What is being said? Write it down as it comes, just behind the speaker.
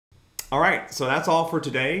All right, so that's all for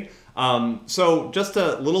today. So just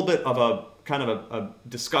a little bit of a kind of a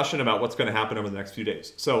discussion about what's going to happen over the next few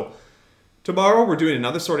days. So tomorrow we're doing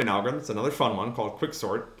another sorting algorithm. It's another fun one called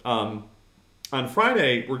Quicksort. On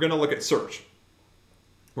Friday, we're going to look at search.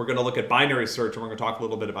 We're going to look at binary search, and we're going to talk a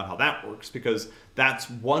little bit about how that works, because that's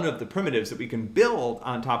one of the primitives that we can build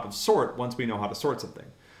on top of sort once we know how to sort something.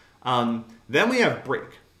 Then we have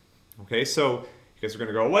break. Okay, so you guys are going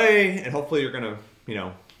to go away, and hopefully you're going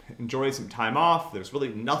to, enjoy some time off. There's really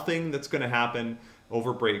nothing that's going to happen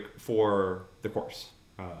over break for the course.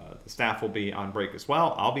 The staff will be on break as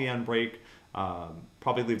well. I'll be on break.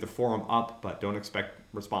 Probably leave the forum up, but don't expect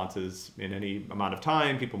responses in any amount of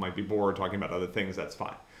time. People might be bored talking about other things. That's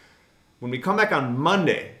fine. When we come back on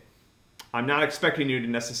Monday, I'm not expecting you to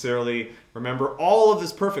necessarily remember all of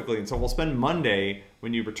this perfectly, and so we'll spend Monday,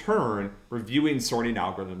 when you return, reviewing sorting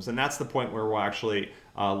algorithms, and that's the point where we'll actually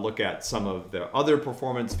look at some of the other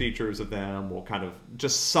performance features of them. We'll kind of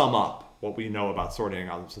just sum up what we know about sorting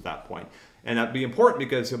algorithms at that point. And that'd be important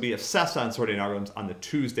because you'll be assessed on sorting algorithms on the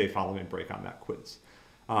Tuesday following break on that quiz.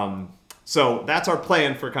 So that's our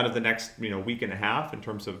plan for kind of the next week and a half in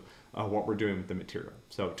terms of what we're doing with the material.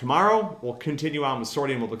 So tomorrow we'll continue on with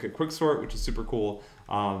sorting. We'll look at Quicksort, which is super cool.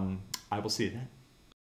 I will see you then.